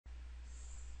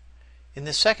In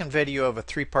the second video of a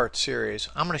three-part series,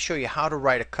 I'm going to show you how to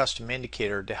write a custom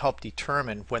indicator to help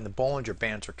determine when the Bollinger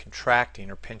Bands are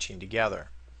contracting or pinching together.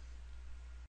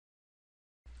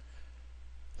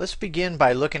 Let's begin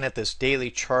by looking at this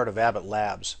daily chart of Abbott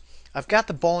Labs. I've got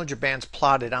the Bollinger Bands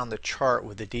plotted on the chart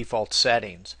with the default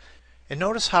settings. And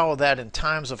notice how that in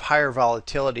times of higher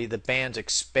volatility the bands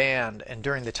expand, and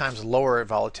during the times of lower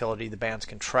volatility the bands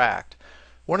contract.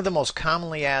 One of the most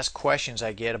commonly asked questions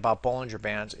I get about Bollinger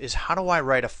Bands is how do I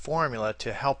write a formula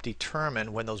to help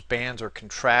determine when those bands are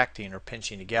contracting or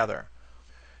pinching together?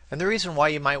 And the reason why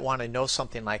you might want to know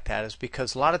something like that is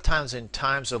because a lot of times in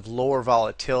times of lower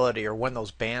volatility or when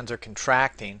those bands are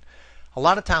contracting, a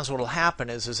lot of times what will happen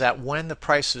is that when the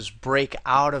prices break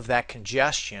out of that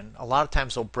congestion, a lot of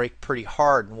times they'll break pretty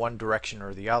hard in one direction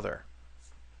or the other.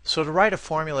 So to write a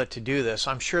formula to do this,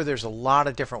 I'm sure there's a lot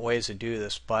of different ways to do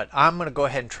this, but I'm going to go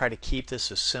ahead and try to keep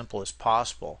this as simple as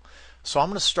possible. So I'm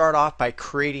going to start off by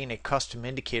creating a custom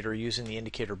indicator using the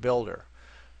indicator builder.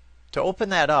 To open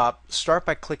that up, start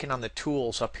by clicking on the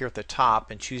tools up here at the top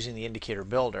and choosing the indicator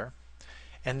builder.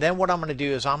 And then what I'm going to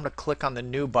do is I'm going to click on the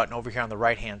new button over here on the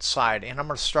right hand side, and I'm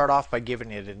going to start off by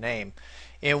giving it a name.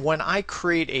 And when I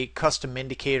create a custom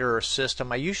indicator or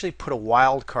system, I usually put a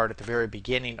wildcard at the very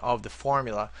beginning of the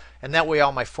formula, and that way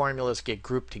all my formulas get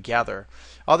grouped together.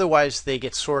 Otherwise they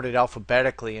get sorted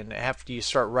alphabetically, and after you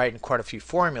start writing quite a few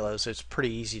formulas it's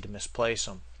pretty easy to misplace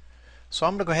them. So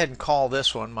I'm going to go ahead and call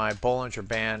this one my Bollinger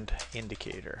Band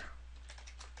indicator.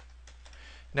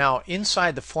 Now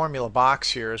inside the formula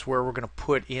box here is where we're going to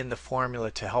put in the formula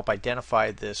to help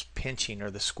identify this pinching or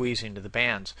the squeezing of the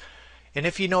bands. And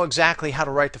if you know exactly how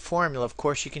to write the formula, of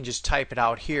course you can just type it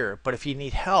out here. But if you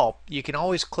need help, you can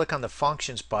always click on the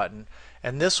Functions button,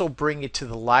 and this will bring you to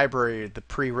the library of the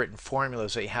pre-written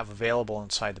formulas that you have available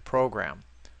inside the program.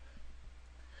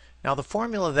 Now the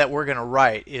formula that we're going to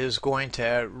write is going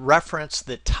to reference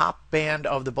the top band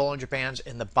of the Bollinger Bands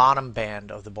and the bottom band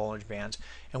of the Bollinger Bands.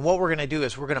 And what we're going to do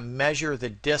is we're going to measure the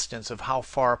distance of how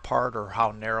far apart or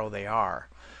how narrow they are.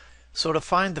 So to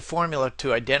find the formula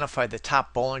to identify the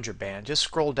top Bollinger Band, just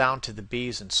scroll down to the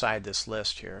B's inside this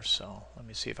list here. So let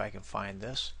me see if I can find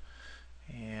this.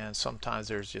 And sometimes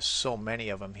there's just so many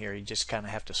of them here, you just kind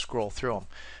of have to scroll through them.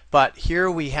 But here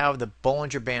we have the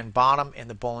Bollinger Band bottom and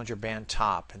the Bollinger Band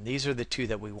top, and these are the two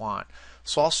that we want.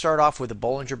 So I'll start off with the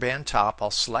Bollinger Band top.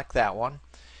 I'll select that one,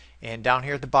 and down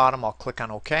here at the bottom I'll click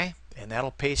on OK, and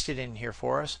that'll paste it in here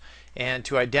for us. And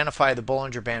to identify the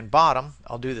Bollinger Band bottom,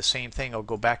 I'll do the same thing. I'll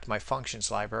go back to my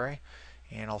functions library,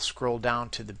 and I'll scroll down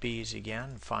to the B's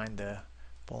again and find the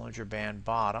Bollinger Band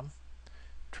bottom.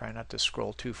 Try not to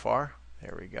scroll too far.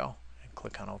 There we go, and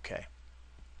click on OK.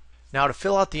 Now to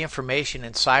fill out the information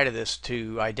inside of this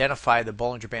to identify the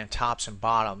Bollinger Band tops and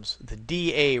bottoms, the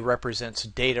DA represents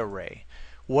data array.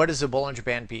 What is the Bollinger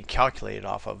Band being calculated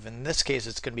off of? In this case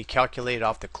it's going to be calculated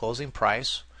off the closing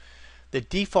price. The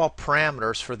default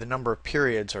parameters for the number of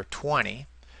periods are 20.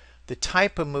 The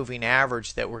type of moving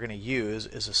average that we're going to use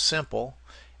is a simple,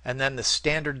 and then the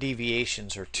standard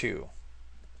deviations are 2.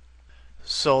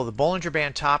 So the Bollinger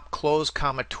Band top close,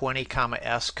 20,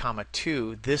 S,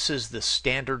 2, this is the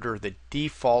standard or the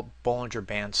default Bollinger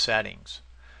Band settings.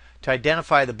 To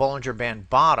identify the Bollinger Band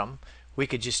bottom, we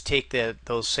could just take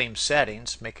those same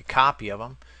settings, make a copy of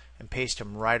them, and paste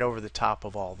them right over the top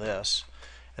of all this.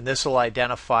 And this will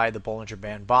identify the Bollinger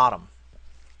Band bottom.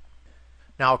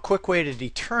 Now a quick way to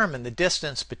determine the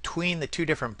distance between the two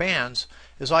different bands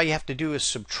is all you have to do is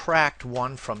subtract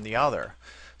one from the other.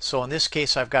 So in this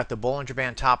case I've got the Bollinger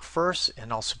Band top first,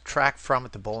 and I'll subtract from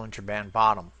it the Bollinger Band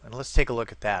bottom. And let's take a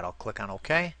look at that. I'll click on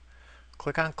OK,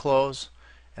 click on Close,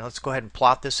 and let's go ahead and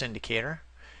plot this indicator.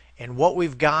 And what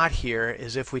we've got here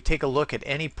is if we take a look at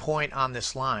any point on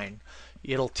this line,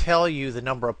 it'll tell you the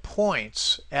number of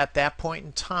points at that point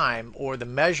in time, or the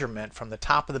measurement from the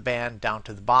top of the band down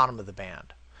to the bottom of the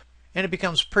band. And it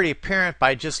becomes pretty apparent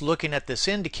by just looking at this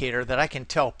indicator that I can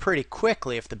tell pretty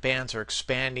quickly if the bands are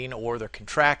expanding or they're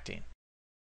contracting.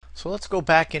 So let's go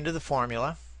back into the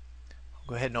formula. I'll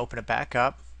go ahead and open it back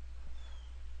up.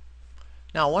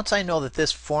 Now once I know that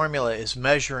this formula is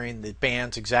measuring the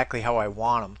bands exactly how I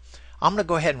want them, I'm going to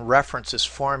go ahead and reference this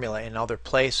formula in other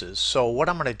places. So what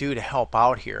I'm going to do to help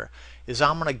out here is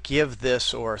I'm going to give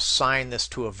this or assign this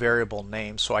to a variable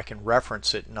name so I can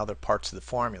reference it in other parts of the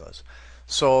formulas.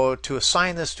 So to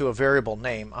assign this to a variable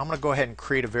name, I'm going to go ahead and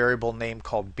create a variable name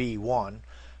called B1,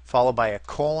 followed by a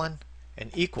colon,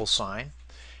 an equal sign,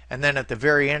 and then at the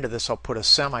very end of this I'll put a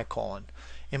semicolon.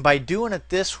 And by doing it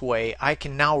this way, I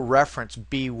can now reference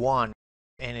B1,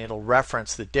 and it'll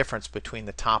reference the difference between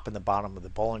the top and the bottom of the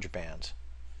Bollinger Bands.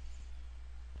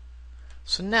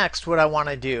 So next what I want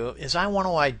to do is I want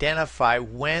to identify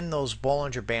when those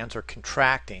Bollinger Bands are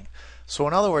contracting. So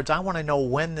in other words, I want to know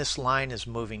when this line is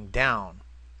moving down.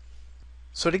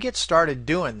 So to get started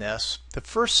doing this, the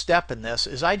first step in this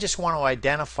is I just want to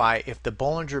identify if the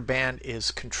Bollinger Band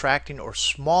is contracting or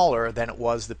smaller than it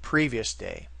was the previous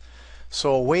day.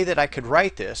 So a way that I could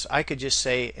write this, I could just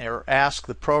say or ask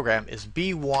the program, is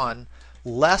B1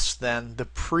 less than the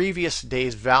previous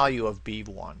day's value of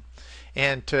B1?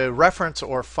 And to reference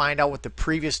or find out what the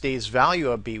previous day's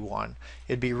value of B1,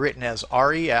 it'd be written as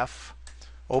REF,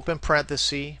 open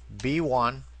parenthesis,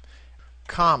 B1,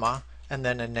 comma, and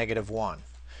then a -1.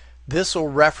 This will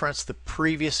reference the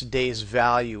previous day's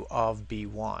value of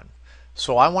B1.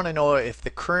 So I want to know if the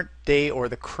current day or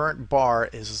the current bar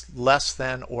is less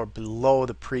than or below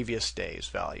the previous day's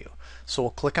value. So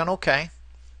we'll click on OK,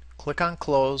 click on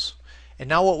Close, and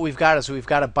now what we've got is we've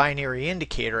got a binary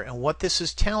indicator, and what this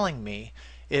is telling me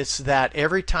is that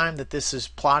every time that this is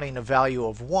plotting a value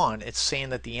of 1, it's saying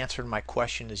that the answer to my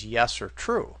question is yes or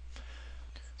true.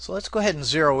 So let's go ahead and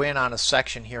zero in on a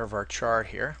section here of our chart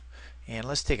here, and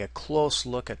let's take a close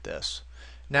look at this.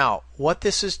 Now what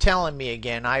this is telling me,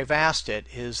 again, I've asked it,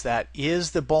 is that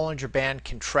is the Bollinger Band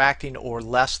contracting or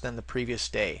less than the previous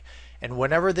day? And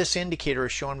whenever this indicator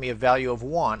is showing me a value of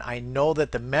 1, I know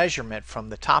that the measurement from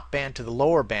the top band to the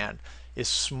lower band is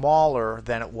smaller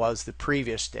than it was the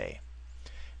previous day.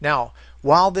 Now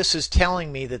while this is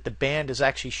telling me that the band is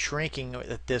actually shrinking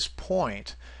at this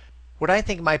point, what I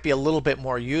think might be a little bit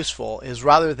more useful is,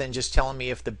 rather than just telling me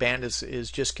if the band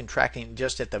is just contracting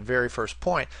just at the very first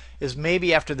point, is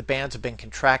maybe after the bands have been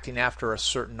contracting after a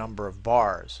certain number of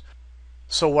bars.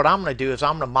 So what I'm going to do is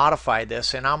I'm going to modify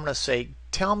this, and I'm going to say,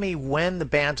 tell me when the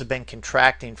bands have been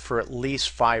contracting for at least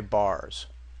 5 bars.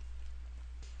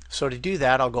 So to do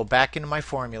that, I'll go back into my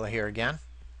formula here again.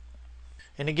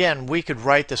 And again, we could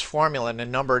write this formula in a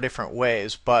number of different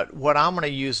ways, but what I'm going to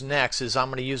use next is I'm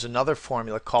going to use another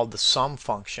formula called the sum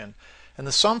function. And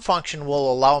the sum function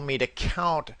will allow me to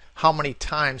count how many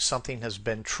times something has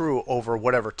been true over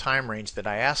whatever time range that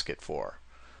I ask it for.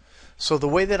 So the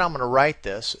way that I'm going to write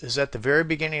this is, at the very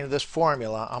beginning of this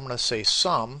formula, I'm going to say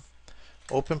sum,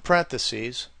 open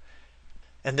parentheses,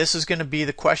 and this is going to be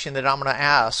the question that I'm going to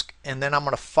ask, and then I'm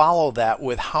going to follow that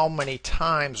with how many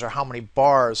times or how many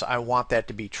bars I want that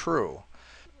to be true.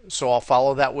 So I'll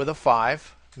follow that with a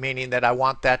 5, meaning that I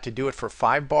want that to do it for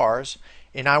 5 bars,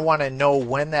 and I want to know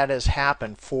when that has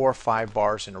happened for 5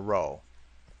 bars in a row.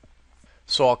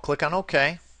 So I'll click on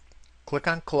OK, click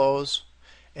on Close,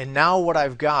 and now what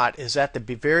I've got is at the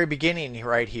very beginning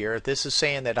right here, this is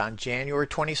saying that on January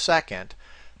 22nd,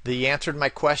 the answer to my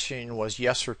question was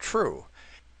yes or true.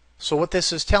 So what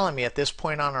this is telling me at this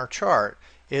point on our chart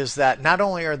is that not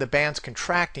only are the bands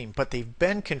contracting, but they've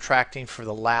been contracting for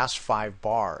the last 5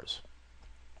 bars.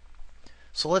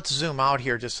 So let's zoom out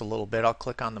here just a little bit. I'll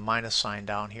click on the minus sign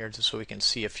down here just so we can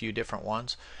see a few different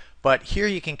ones. But here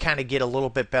you can kind of get a little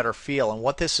bit better feel, and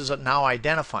what this is now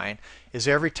identifying is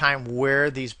every time where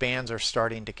these bands are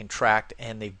starting to contract,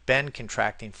 and they've been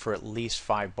contracting for at least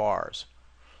 5 bars.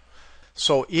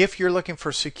 So if you're looking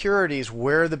for securities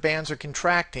where the bands are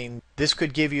contracting, this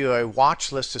could give you a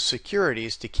watch list of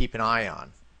securities to keep an eye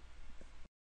on.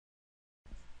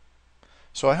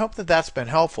 So I hope that that's been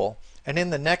helpful, and in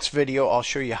the next video I'll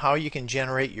show you how you can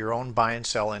generate your own buy and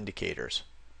sell indicators.